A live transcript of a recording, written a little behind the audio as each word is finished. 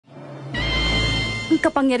Ang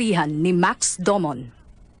kapangyarihan ni Max Domon.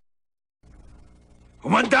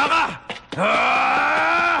 Humanda ka!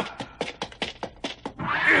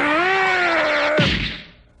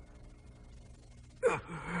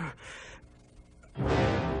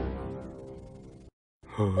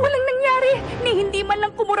 Walang nangyari, ni hindi man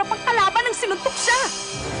lang kumurap ang kalaban ng sinuntok siya.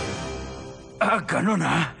 Ganun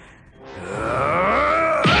ha?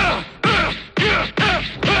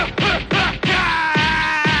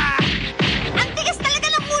 Ang tigas talaga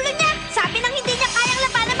ng ulo niya! Sabi nang hindi niya kayang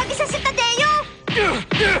labanan mag-isa si Taddeo!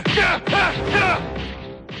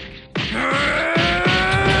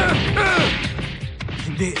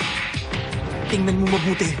 Hindi. Tingnan mo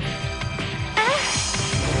mabuti.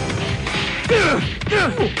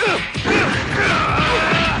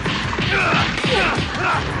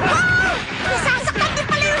 Nasasaktan din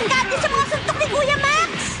pala yung dati sa mga suntok ni Kuya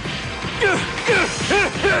Max!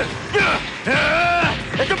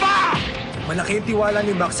 Ito ba? Malaki ang tiwala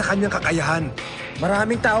ni Max sa kanyang kakayahan.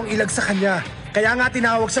 Maraming taong ilag sa kanya. Kaya nga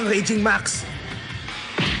tinawag siyang Raging Max.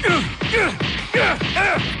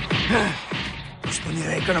 Gusto ni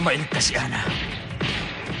Recca na mailigtas si Ana.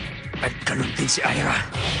 At ganun din si Ira.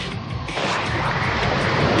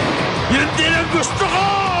 Yan din ang gusto ko!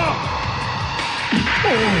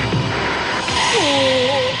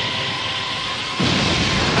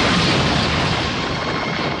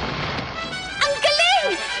 Ang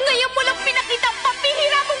galing! Ngayon mo lang pinakita ang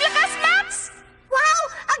pambihira mong lakas, Max! Wow!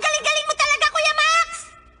 Ang galing-galing mo talaga, Kuya Max!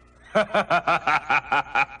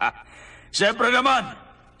 Siyempre naman,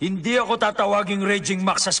 hindi ako tatawaging Raging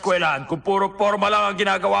Max sa eskwelahan kung puro forma lang ang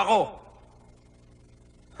ginagawa ko.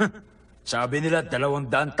 Sabi nila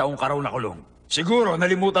 200 taong ka raw nakulong. Siguro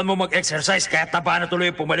nalimutan mo mag-exercise kaya taba na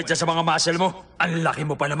tuloy pumalit siya sa mga muscle mo. Ang laki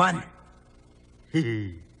mo pa naman.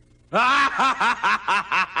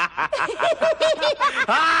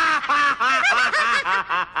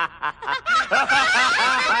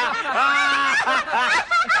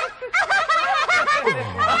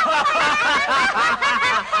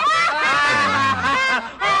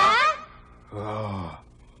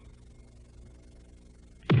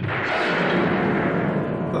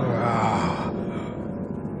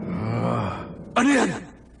 Ano yan?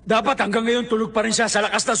 Dapat hanggang ngayon tulog pa rin siya sa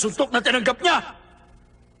lakas ng suntok na tinanggap niya.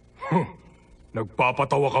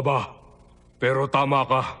 Nagpapatawa ka ba? Pero tama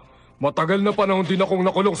ka. Matagal na panahon din akong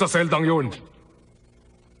nakulong sa seldang yun.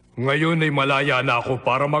 Ngayon ay malaya na ako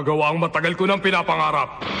para magawa ang matagal ko ng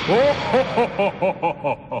pinapangarap.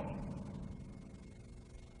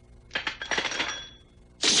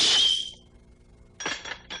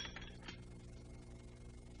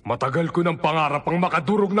 Matagal ko ng pangarap ang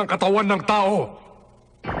makadurog ng katawan ng tao.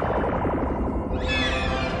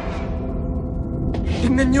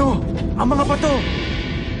 Tingnan nyo! Ang mga bato!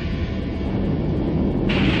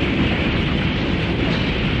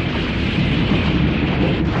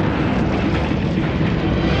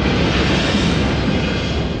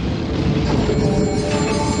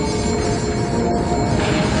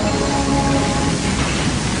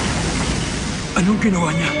 Anong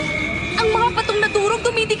ginawa niya? Ang mga patong nadurog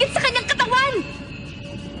dumidikit sa kanyang katawan!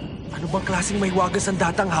 Ano bang klaseng may wagas ang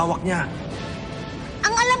datang hawak niya?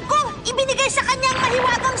 Ang alam ko, ibinigay sa kanyang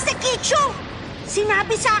mahiwagang 𝚐𝚑𝚙𝚘𝚗!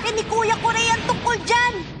 Sinabi sa akin ni Kuya Korean tungkol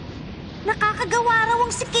dyan. Nakakagawa raw ang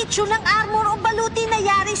𝚐𝚑𝚙𝚘 ng armor o baluti na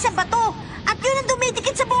yari sa bato. At yun ang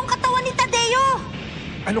dumidikit sa buong katawan ni Taddeo.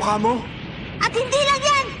 Ano ka mo? At hindi lang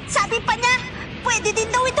yan! Sabi pa niya, pwede din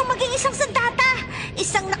daw itong maging isang sandata.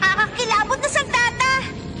 Isang nakakakilabot na sandata.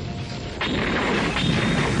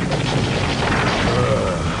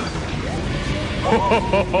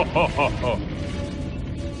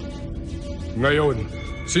 Ngayon,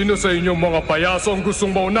 sino sa inyong mga payaso ang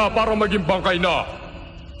gustong mauna para maging bangkay na?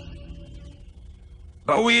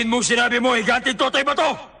 Bawiin mo sinabi mo, higanting totoy ba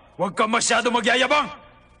to? Huwag kang masyado magyayabang.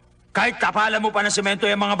 Kahit kapalan mo pa ng semento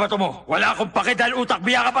yung mga bato mo, wala akong pake dahil utak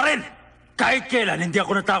biya ka pa rin. Kahit kailan, hindi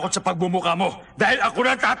ako natakot sa pagbumuka mo dahil ako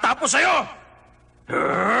na tatapos sa'yo!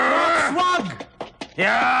 Wag!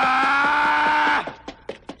 Yeah!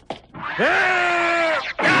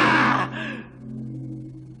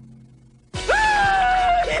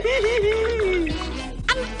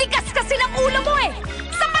 Ang tigas kasi ng ulo mo eh!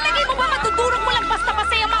 Sa palagay mo ba matudurog mo lang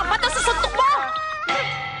basta-basta yung mga bato sa suntok mo?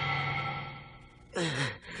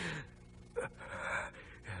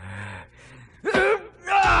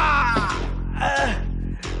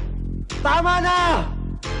 Tama na!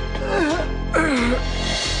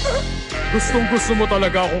 Gustong-gusto mo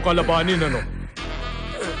talaga akong kalabanin, ano?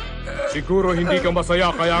 Siguro hindi ka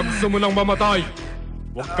masaya kaya gusto mo nang mamatay.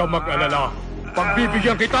 Huwag kang mag-alala.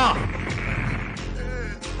 Pagbibigyan kita!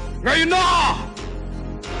 Ngayon na!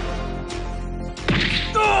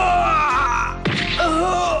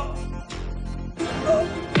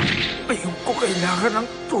 Kailangan ng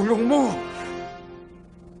tulong mo.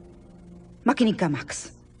 Makinig ka,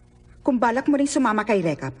 Max. Kung balak mo ring sumama kay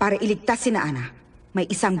Recca para iligtas sina Ana, may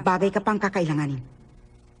isang bagay ka pang kakailanganin.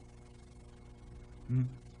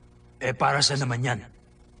 Para saan naman yan?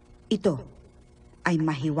 Ito ay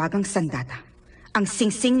mahiwagang sandata. Ang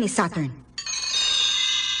singsing ni Saturn.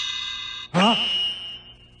 Ha?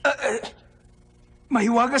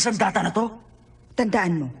 Mahiwagas ang data na to?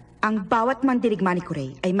 Tandaan mo, ang bawat mandirigma ni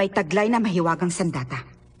Kurei ay may taglay na mahiwagang sandata.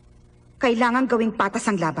 Kailangan gawing patas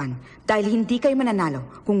ang laban dahil hindi kayo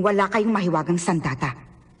mananalo kung wala kayong mahiwagang sandata.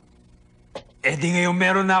 Di ngayon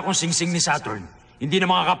meron na akong singsing ni Saturn. Hindi na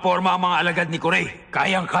makakaporma ang mga alagad ni Kurei.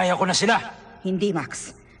 Kayang-kaya ko na sila. Hindi,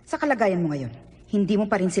 Max. Sa kalagayan mo ngayon, hindi mo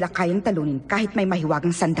pa rin sila kayang talunin kahit may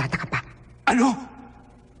mahiwagang sandata ka pa. Ano?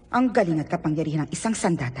 Ang galing at kapangyarihan ng isang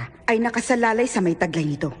sandata ay nakasalalay sa may taglay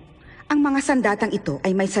nito. Ang mga sandatang ito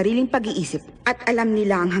ay may sariling pag-iisip at alam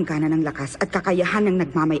nila ang hangganan ng lakas at kakayahan ng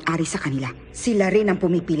nagmamay-ari sa kanila. Sila rin ang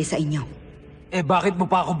pumipili sa inyo. Bakit mo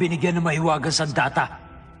pa ako binigyan ng mahiwagang sandata?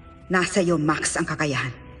 Nasa iyo, Max, ang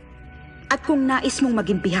kakayahan. At kung nais mong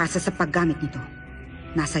maging pihasa sa paggamit nito,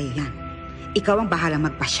 nasa iyo yan. Ikaw ang bahalang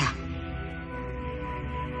magpasya.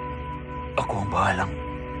 Ako ang bahalang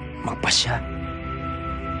magpasya.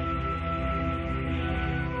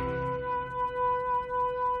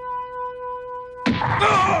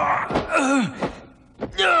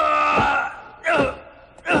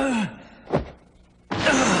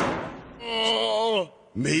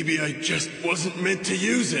 Maybe I just wasn't meant to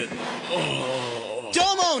use it.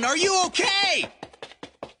 Domon, are you okay?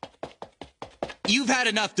 You've had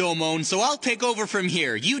enough, Domon, so I'll take over from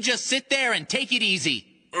here. You just sit there and take it easy.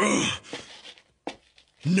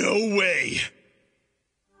 No way.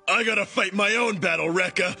 I gotta fight my own battle,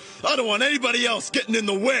 Recca. I don't want anybody else getting in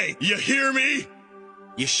the way. You hear me?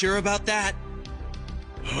 You sure about that?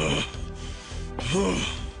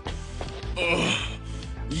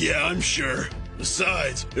 Yeah, I'm sure.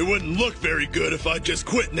 Besides, it wouldn't look very good if I just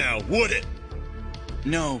quit now, would it?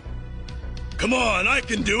 No. Come on, I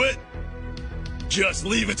can do it. Just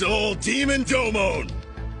leave it to old Demon Domon.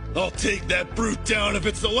 I'll take that brute down if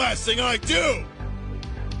it's the last thing I do.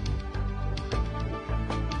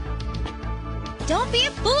 Don't be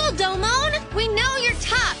a fool, Domon! We know you're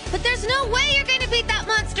tough, but there's no way you're going to beat that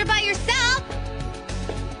monster by yourself!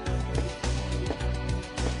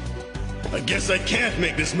 I guess I can't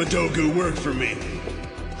make this Madogu work for me.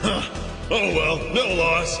 Huh. Oh well, no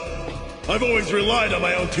loss. I've always relied on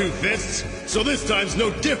my own two fists, so this time's no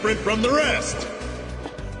different from the rest.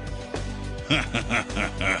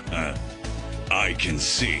 I can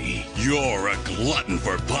see you're a glutton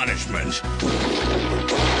for punishment.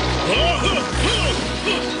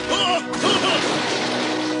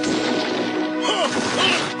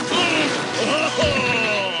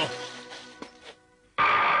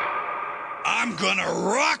 I'm gonna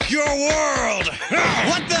rock your world!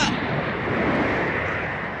 What the?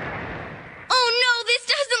 Oh no, this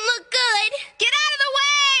doesn't look good! Get out of the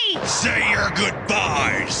way! Say your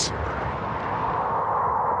goodbyes!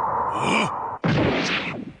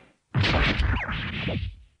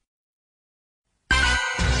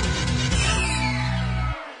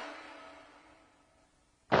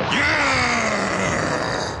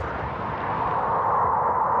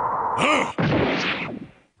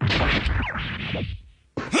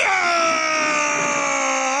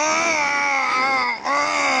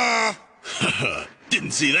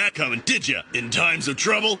 Didn't see that coming, did ya? In times of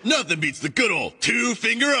trouble, nothing beats the good old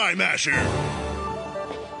two-finger eye masher.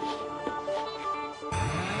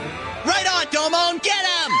 Right on, Domon, get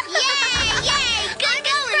him! Yay! Yay! Good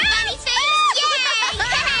going, Bunny Face!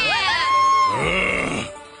 Yay!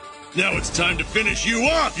 Now it's time to finish you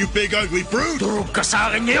off, you big ugly brute! Durog ka sa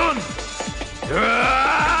akin ngayon!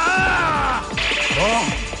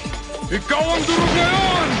 Ikaw ang durog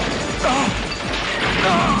ngayon!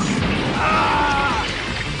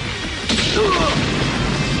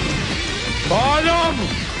 Paalam!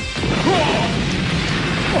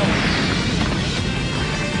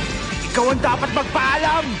 Ikaw ang dapat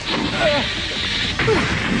magpaalam!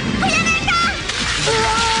 Kuya Recca!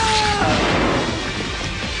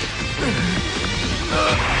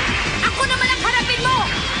 Ako naman ang harapin mo!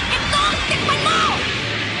 Ito ang tikman mo!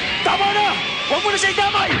 Tama na! Huwag mo na siya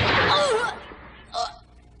idamay!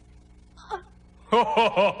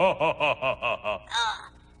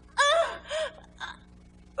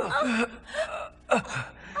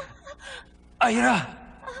 Aira!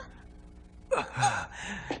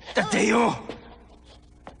 Tadeo!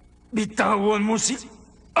 Bitawan mo si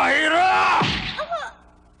Aira!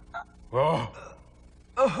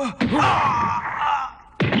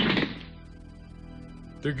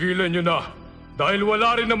 Tigilan niyo na. Dahil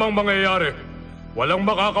wala rin namang mangyayari. Walang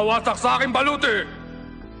makakawasak sa aking baluti!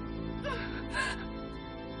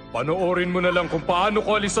 Panoorin mo na lang kung paano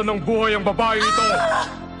ko alisan ng buhay ang babae ito!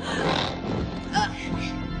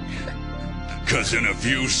 Cause in a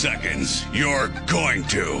few seconds, you're going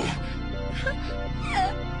to.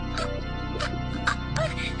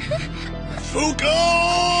 Fuko!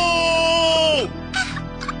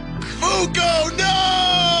 Fuko, no!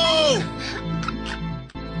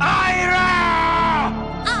 Ira!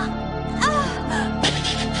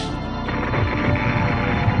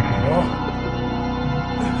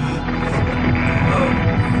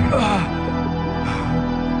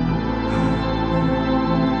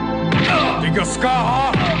 Tigas ka,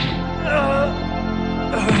 ha?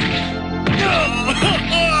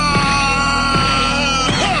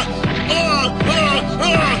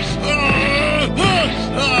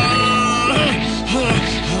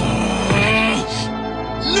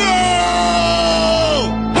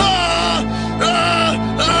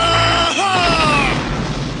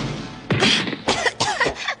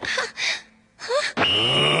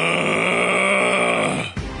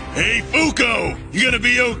 Hey, Fuko! You gonna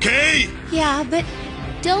be okay? Yeah, but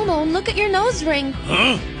Ďeľmon, look at your nose ring.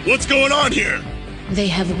 Huh? What's going on here? They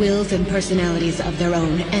have wills and personalities of their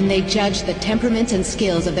own, and they judge the temperaments and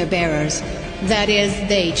skills of their bearers. That is,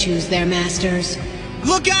 they choose their masters.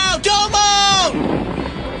 Look out, Ďeľmon!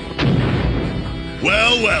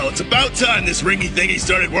 Well, it's about time this ringy thingy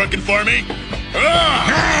started working for me.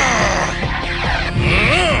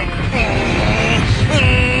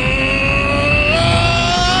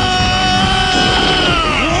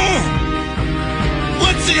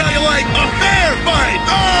 Let's see how you like a fair fight!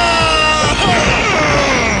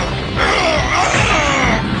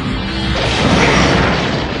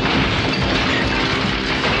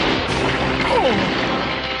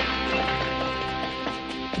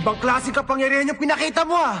 Ibang klase kapangyarihan yung pinakita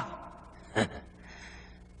mo, ah!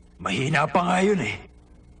 Mahina pa nga yun eh.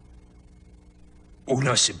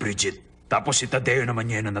 Una si Bridget, tapos si Tadeo naman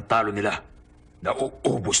yan na natalo nila.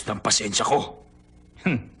 Nauubos ng pasensya ko.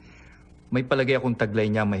 May palagay akong taglay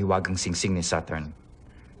niya mahiwagang singsing ni Saturn.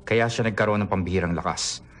 Kaya siya nagkaroon ng pambihirang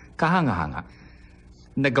lakas. Kahanga-hanga.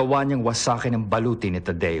 Nagawa niyang wasakin ang baluti ni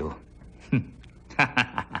Tadeo.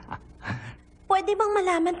 Pwede bang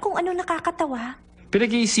malaman kung ano nakakatawa?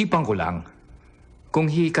 Pinag-iisipan ko lang. Kung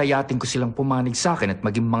hikayatin ko silang pumanig sa akin at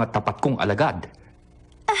maging mga tapat kong alagad.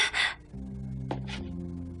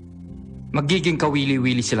 Magiging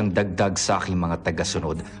kawili-wili silang dagdag sa aking mga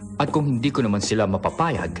tagasunod. At kung hindi ko naman sila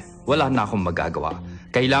mapapayag, wala na akong magagawa.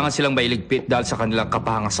 Kailangan silang mailigpit dahil sa kanilang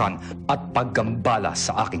kapahangasan at paggambala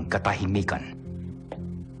sa aking katahimikan.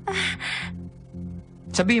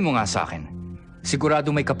 Sabihin mo nga sa akin,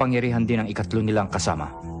 sigurado may kapangyarihan din ang ikatlo nilang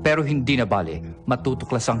kasama. Pero hindi na bale,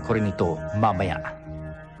 matutuklasan ko rin ito mamaya.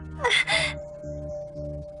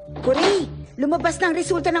 Kurei, lumabas na ang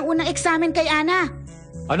resulta ng unang eksamen kay Ana.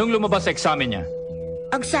 Anong lumabas sa eksamen niya?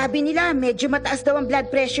 Ang sabi nila, medyo mataas daw ang blood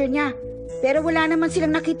pressure niya. Pero wala naman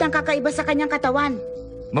silang nakitang kakaiba sa kanyang katawan.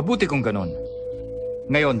 Mabuti kung ganon.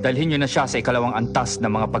 Ngayon, dalhin niyo na siya sa ikalawang antas ng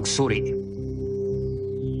mga pagsuri.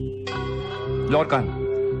 Lorcan,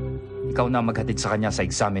 ikaw na maghatid sa kanya sa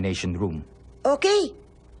examination room. Okay.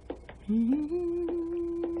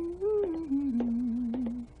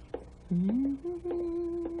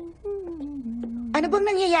 Ano bang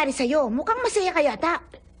nangyayari sa'yo? Mukhang masaya ka yata.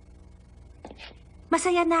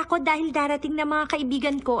 Masaya na ako dahil darating na mga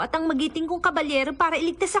kaibigan ko at ang magiting kong kabalyero para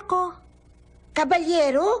iligtas ako.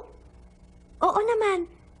 Kabalyero? Oo naman.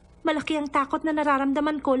 Malaki ang takot na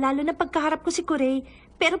nararamdaman ko lalo na pagkaharap ko si Kurei.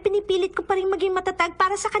 Pero pinipilit ko pa rin maging matatag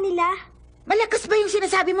para sa kanila. Malakas ba yung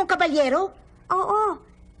sinasabi mong kabalyero? Oo.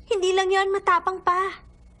 Hindi lang yon, matapang pa.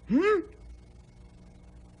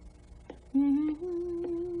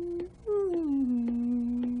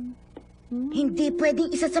 Hindi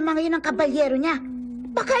pwedeng isa sa mga yun ang kabalyero niya.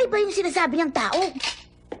 Baka iba yung sinasabi niyang tao.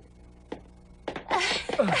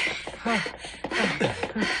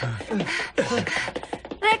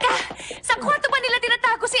 Recca! Sa kwarto ba nila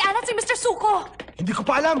tinatago si Ana at si Mr. Suko? Hindi ko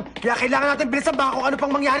pa alam. Kaya kailangan natin bilisan baka kung ano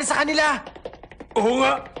pang mangyari sa kanila. Oo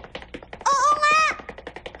nga. Oo nga!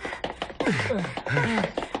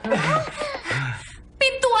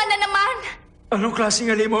 Pintuan na naman! Anong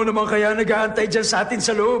klaseng alimaw naman kaya nag-aantay dyan sa atin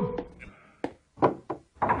sa loob?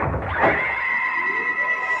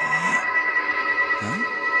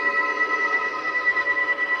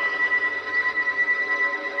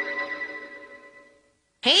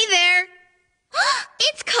 Hey there!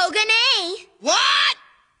 It's Kogane! What?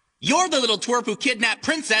 You're the little twerp who kidnapped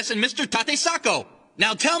Princess and Mr. Tate-Sako.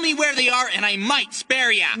 Now tell me where they are and I might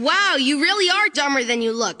spare ya. Wow, you really are dumber than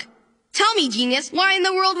you look. Tell me, genius, why in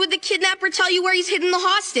the world would the kidnapper tell you where he's hidden the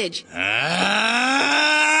hostage?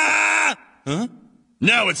 Huh?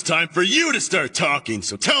 Now it's time for you to start talking,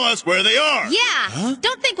 so tell us where they are! Yeah!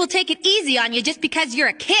 Don't think we'll take it easy on you just because you're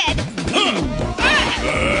a kid!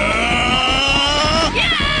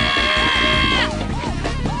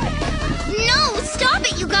 No, stop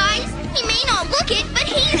it, you guys! He may not look it, but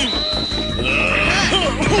he's...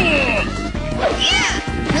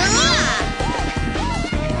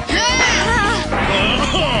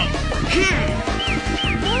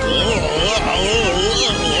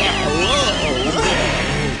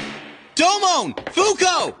 Domon!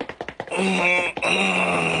 Fuko!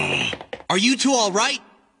 Are you two all right?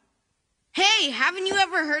 Hey, haven't you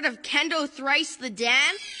ever heard of 𝚗𝚘𝚙𝚛𝚘𝚏𝚒?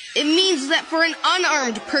 It means that for an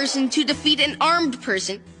unarmed person to defeat an armed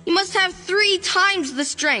person, you must have 3 times the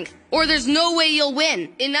strength, or there's no way you'll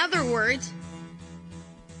win. In other words,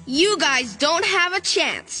 you guys don't have a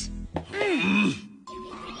chance.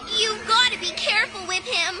 You've got to be careful with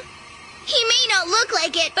him. He may not look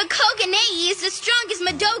like it, but 𝚐𝚗𝚎𝚎 is the strongest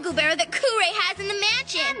Madogu bear that Kure has in the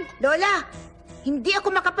mansion. Lola, hindi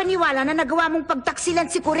ako makapaniwala na nagawa mong pagtaksilan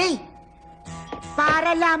si Kure.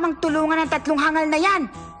 Para lamang tulungan ang 3 hangal na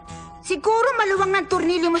yan. Siguro maluwang ng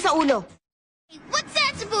tornilyo mo sa ulo. What's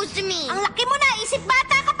that supposed to mean? Ang laki mo na, isip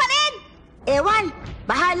bata ka pa rin! Ewan,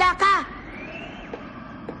 bahala ka.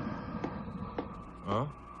 Huh?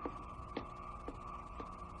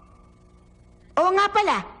 Oo nga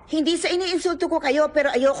pala, hindi sa iniinsulto ko kayo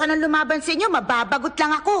pero ayoko nang lumaban sa inyo, mababagot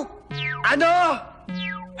lang ako. Ano?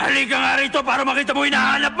 Halika nga rito para makita mo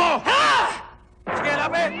hinahanap mo! Ha? Sige,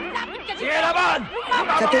 lapit! Sige, laban!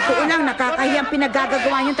 Sa totoo lang, nakakahiyang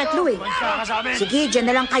pinagagagawa niyong 3 eh. Sige, dyan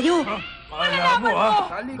na lang kayo. Alam mo,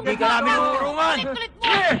 ha? Hindi ka namin urungan!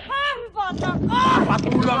 Sige!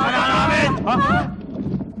 Patulang ka na namin!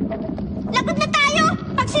 Lagot na tayo!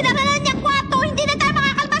 Pag sinaralan niyang kwarto, hindi na tayo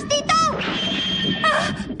makakalmas dito!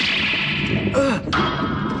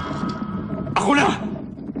 Ako na!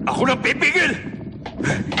 Ako na pipigil!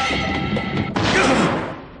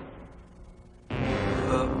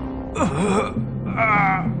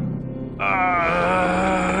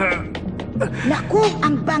 Naku,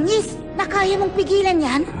 ang bangis! Nakaya mong pigilan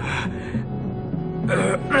yan?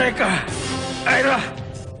 Recca! Ira!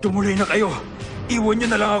 Tumuloy na kayo! Iwan niyo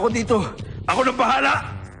na lang ako dito! Ako na bahala!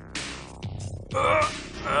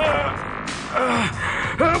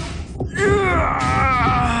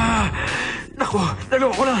 Naku,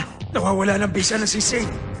 naloko na! Nawawala ng bisa ng sisig!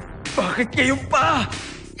 Bakit ngayon pa?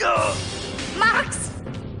 Max!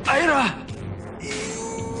 Ira!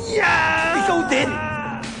 Ikaw din!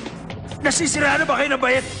 Nasisira na ba kayo ng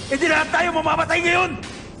bayet? Hindi lahat tayo mamamatay ngayon!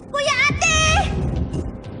 Kuya Ate!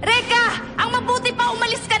 Recca! Ang mabuti pa,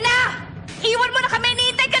 umalis ka na! Iwan mo na kami,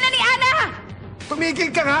 niintay ka na ni Ana!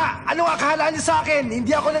 Tumigil ka nga! Anong akala niyo sa akin?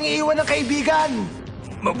 Hindi ako nang iiwan ng kaibigan!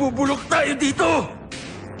 Mabubulok tayo dito!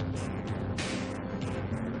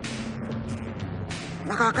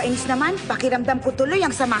 Nakakainis naman, pakiramdam ko tuloy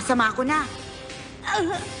ang sama-sama ko na.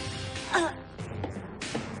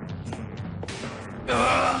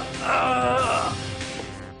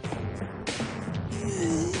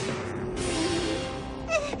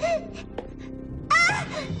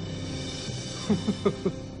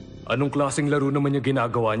 Anong klaseng laro naman yung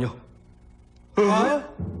ginagawa nyo?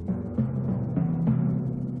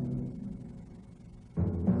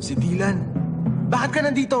 Si Dylan, bakit ka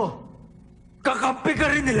nandito? Kakampi ka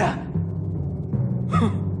rin nila!